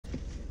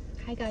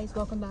Hi guys,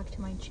 welcome back to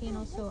my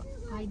channel. So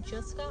I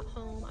just got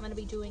home. I'm going to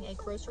be doing a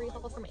grocery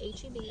haul from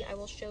HEB. I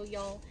will show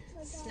y'all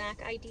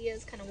snack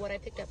ideas, kind of what I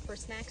picked up for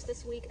snacks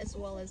this week, as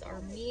well as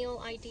our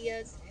meal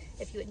ideas.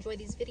 If you enjoy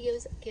these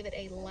videos, give it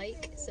a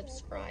like,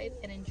 subscribe,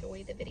 and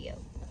enjoy the video.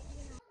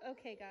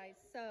 Okay guys,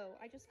 so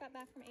I just got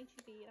back from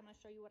HEB and I'm going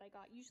to show you what I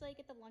got. Usually I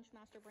get the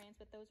Lunchmaster brands,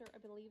 but those are, I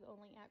believe,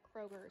 only at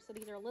Kroger. So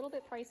these are a little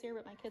bit pricier,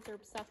 but my kids are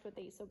obsessed with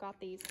these, so got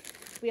these.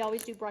 We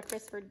always do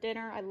breakfast for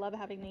dinner. I love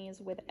having these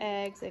with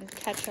eggs and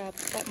ketchup.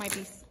 That might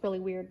be really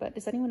weird, but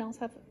does anyone else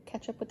have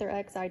ketchup with their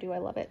eggs? I do, I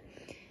love it.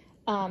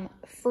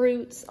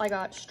 Fruits, I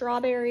got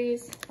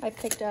strawberries. I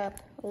picked up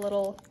a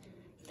little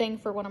thing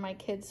for one of my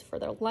kids for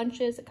their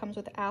lunches. It comes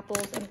with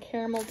apples and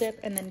caramel dip,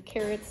 and then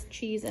carrots,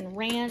 cheese, and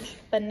ranch.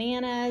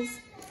 Bananas,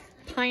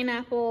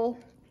 pineapple,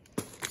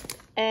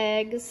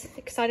 eggs.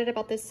 Excited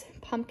about this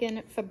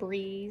pumpkin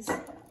Febreze.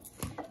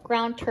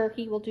 Ground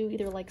turkey, we'll do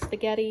either like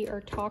spaghetti or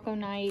taco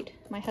night.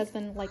 My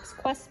husband likes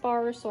Quest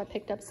bars, so I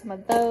picked up some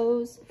of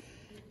those.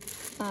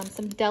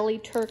 Some deli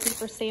turkey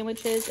for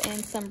sandwiches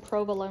and some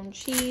provolone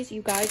cheese.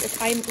 You guys,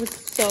 I was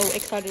so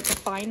excited to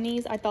find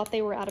these. I thought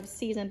they were out of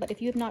season, but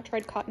if you have not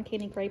tried cotton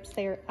candy grapes,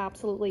 they are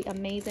absolutely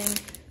amazing,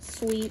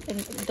 sweet,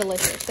 and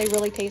delicious. They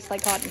really taste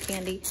like cotton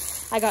candy.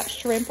 I got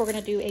shrimp. We're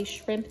gonna do a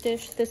shrimp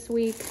dish this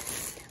week.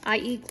 I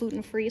eat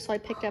gluten-free, so I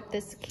picked up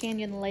this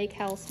Canyon Lake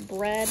House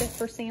bread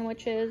for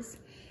sandwiches.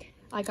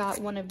 I got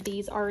one of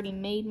these already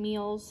made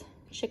meals,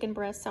 chicken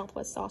breast,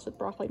 Southwest sauce with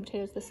broccoli and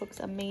potatoes. This looks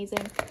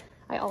amazing.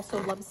 I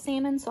also love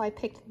salmon, so I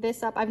picked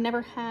this up. I've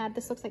never had,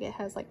 this looks like it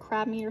has like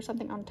crab meat or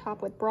something on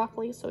top with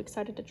broccoli, so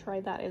excited to try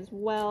that as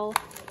well.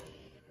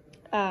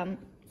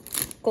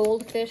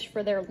 Goldfish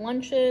for their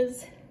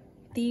lunches.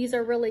 These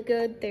are really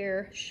good.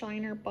 They're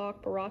Shiner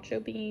Bach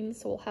Baracho beans,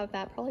 so we'll have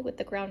that probably with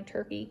the ground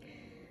turkey.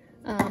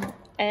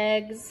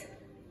 Eggs.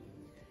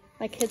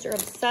 My kids are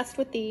obsessed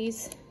with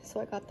these,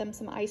 so I got them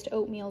some iced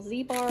oatmeal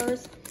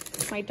Z-bars.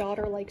 My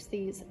daughter likes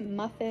these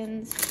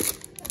muffins.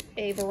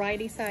 A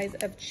variety size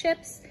of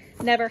chips.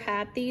 Never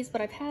had these, but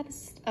I've had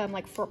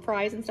like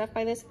fries and stuff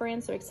by this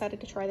brand, so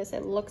excited to try this.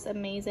 It looks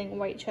amazing.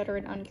 White cheddar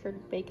and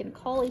uncured bacon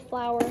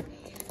cauliflower.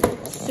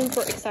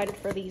 Super excited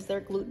for these. They're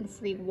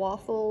gluten-free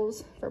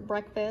waffles for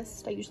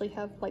breakfast. I usually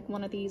have like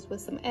one of these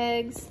with some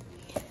eggs.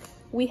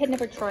 We had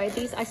never tried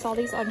these. I saw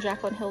these on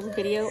Jaclyn Hill's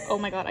video. Oh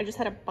my god, I just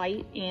had a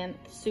bite and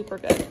super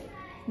good.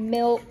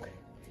 Milk.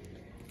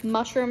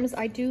 Mushrooms.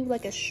 I do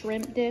like a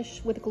shrimp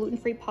dish with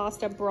gluten-free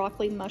pasta,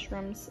 broccoli,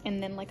 mushrooms,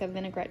 and then like a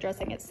vinaigrette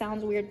dressing. It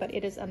sounds weird, but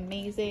it is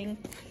amazing.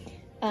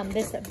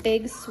 This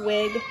Big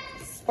Swig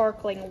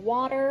sparkling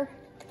water.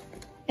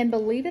 And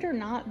believe it or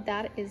not,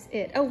 that is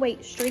it. Oh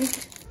wait,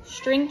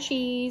 string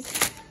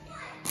cheese,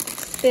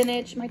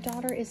 spinach. My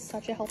daughter is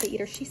such a healthy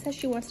eater. She says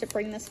she wants to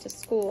bring this to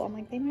school. I'm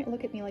like, they might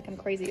look at me like I'm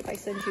crazy if I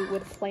send you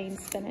with plain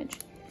spinach.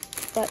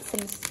 But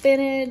some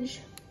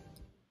spinach.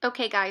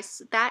 Okay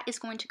guys, that is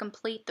going to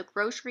complete the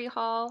grocery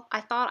haul.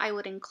 I thought I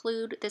would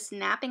include this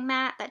napping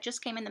mat that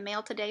just came in the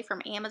mail today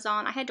from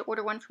Amazon. I had to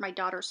order one for my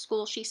daughter's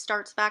school. She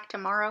starts back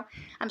tomorrow.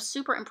 I'm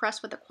super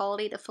impressed with the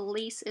quality. The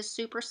fleece is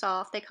super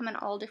soft. They come in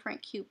all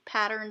different cute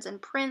patterns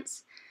and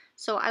prints,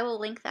 so I will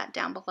link that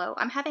down below.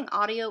 I'm having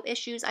audio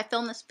issues. I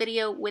filmed this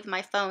video with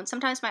my phone.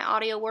 Sometimes my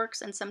audio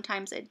works and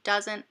sometimes it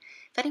doesn't.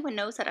 If anyone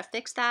knows how to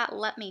fix that,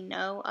 let me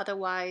know.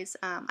 Otherwise,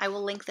 I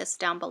will link this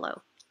down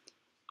below.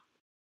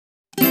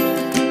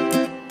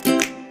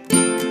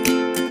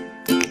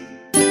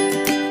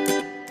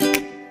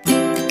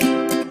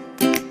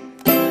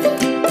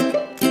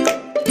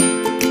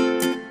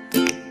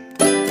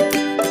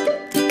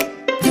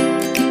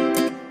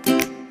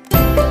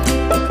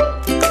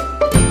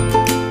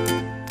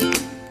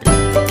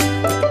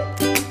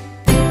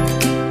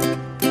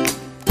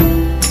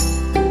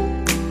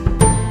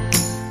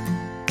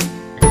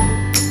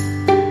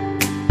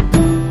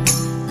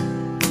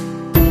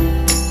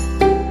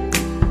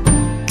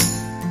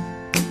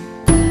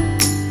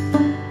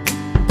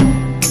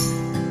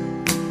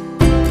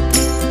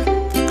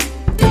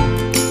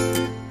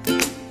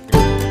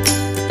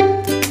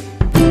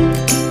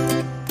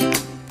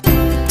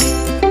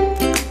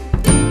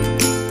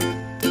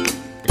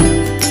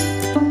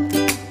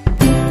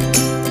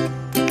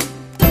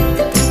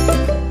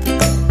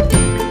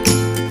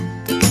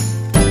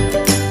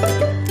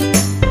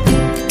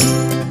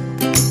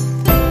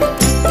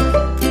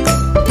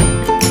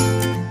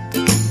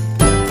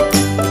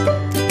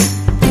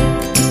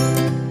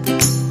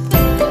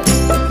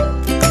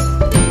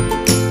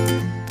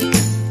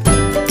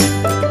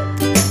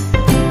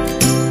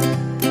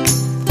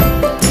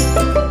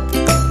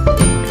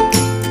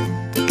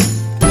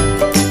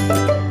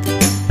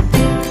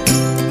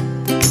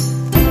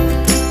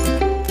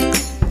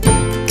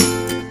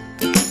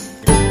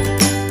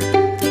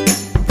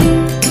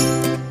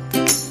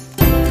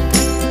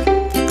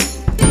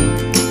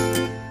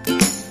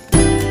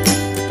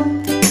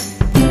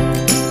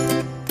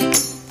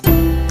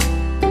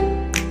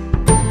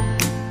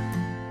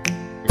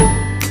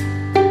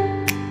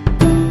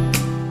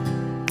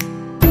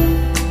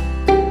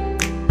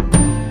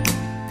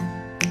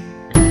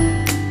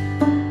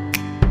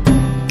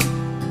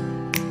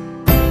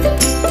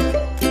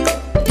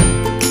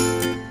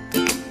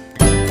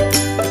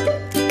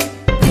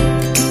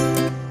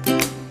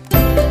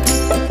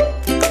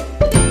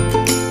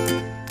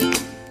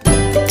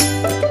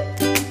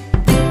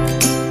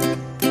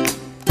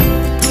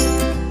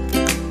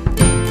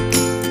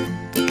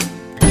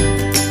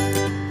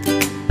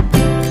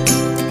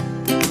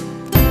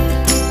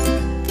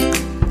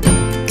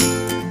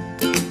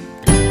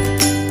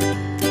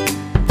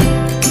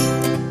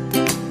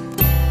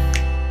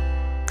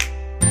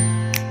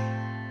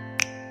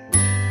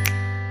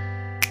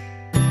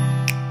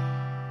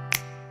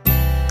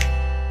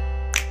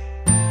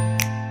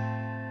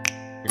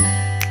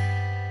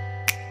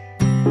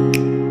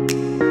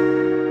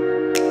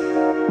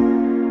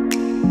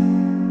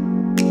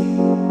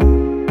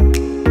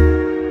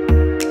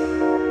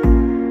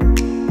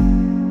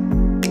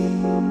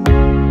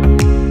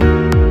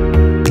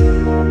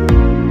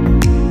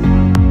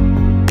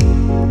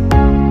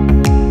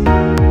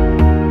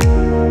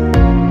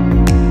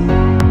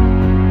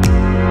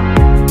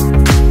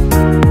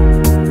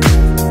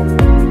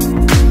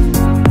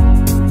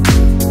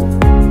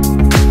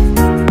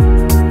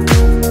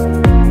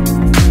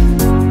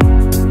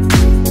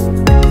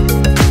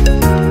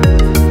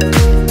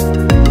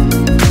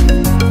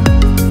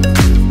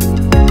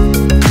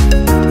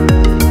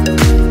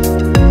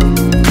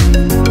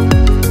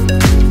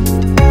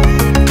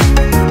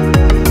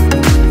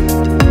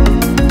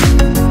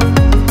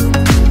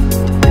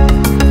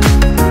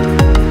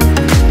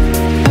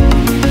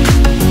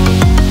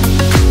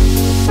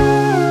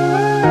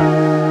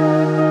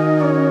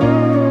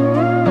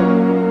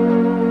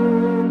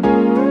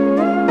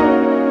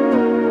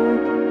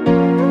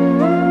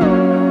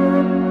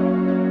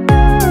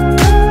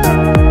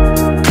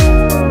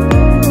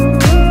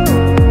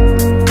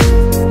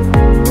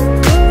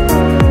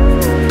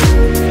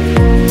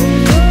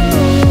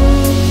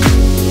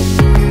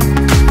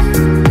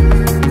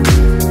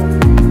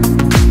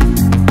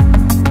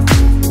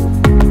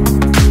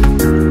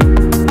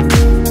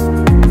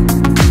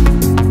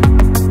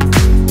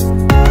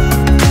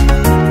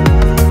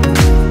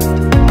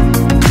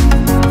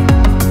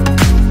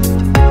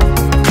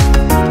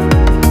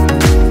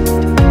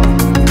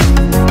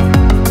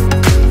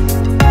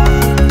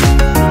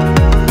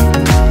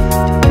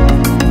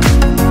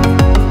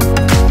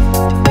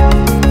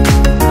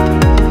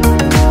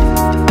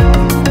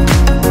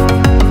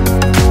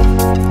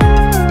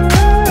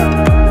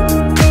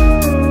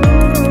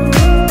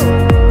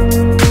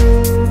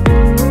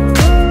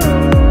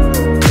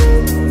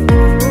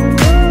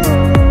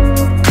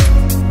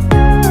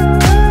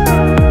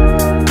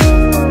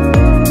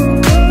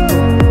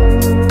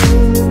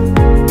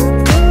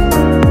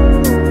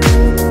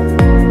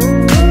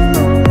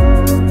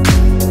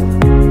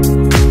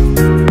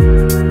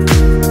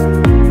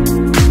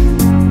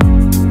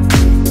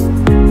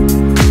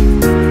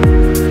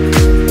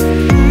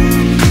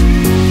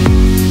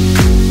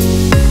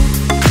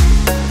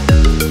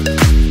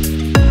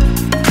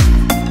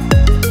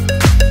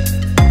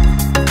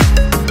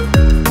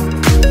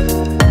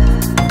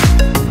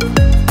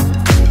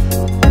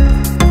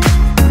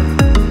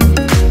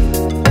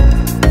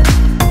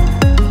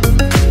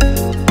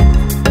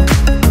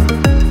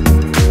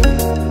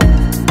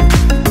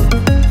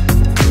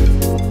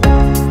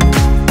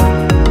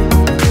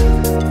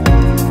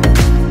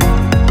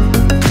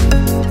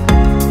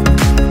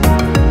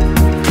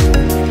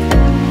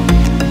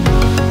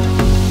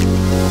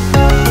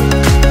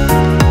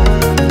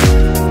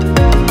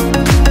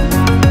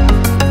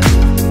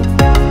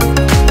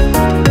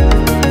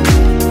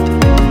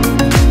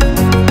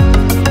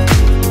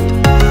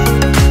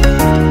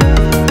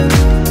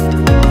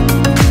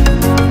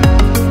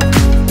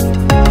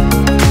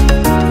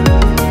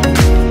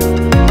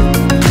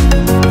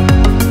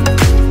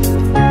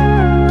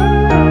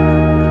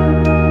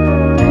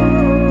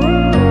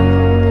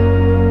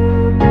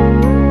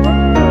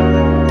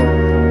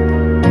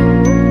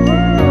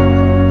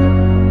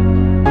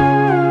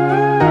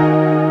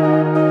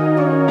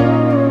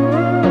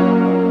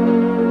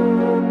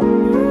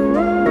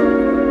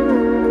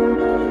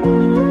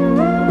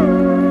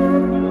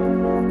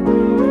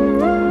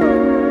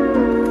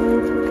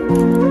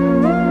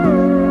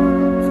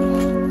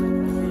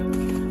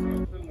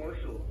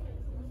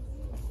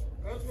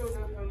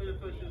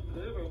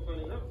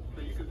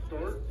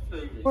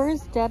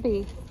 Where's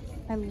Debbie?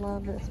 I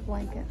love this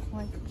blanket.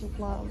 Like,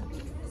 love.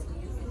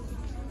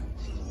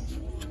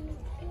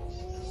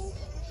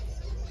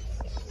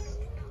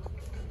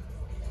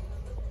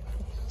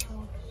 It's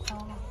so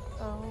soft.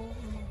 Oh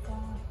my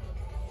god.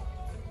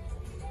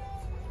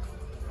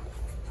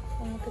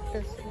 And look at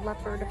this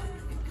leopard.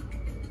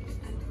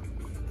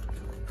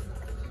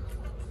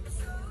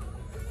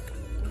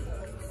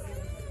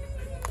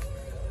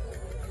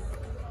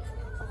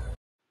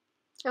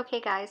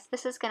 Okay guys,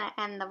 this is going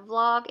to end the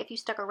vlog. If you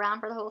stuck around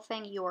for the whole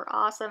thing, you were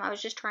awesome. I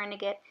was just trying to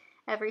get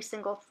every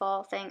single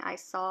fall thing I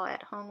saw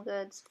at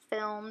HomeGoods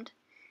filmed.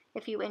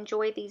 If you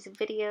enjoy these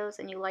videos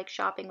and you like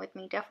shopping with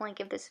me, definitely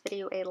give this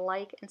video a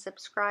like and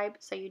subscribe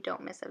so you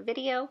don't miss a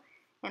video.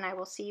 And I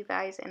will see you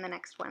guys in the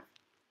next one.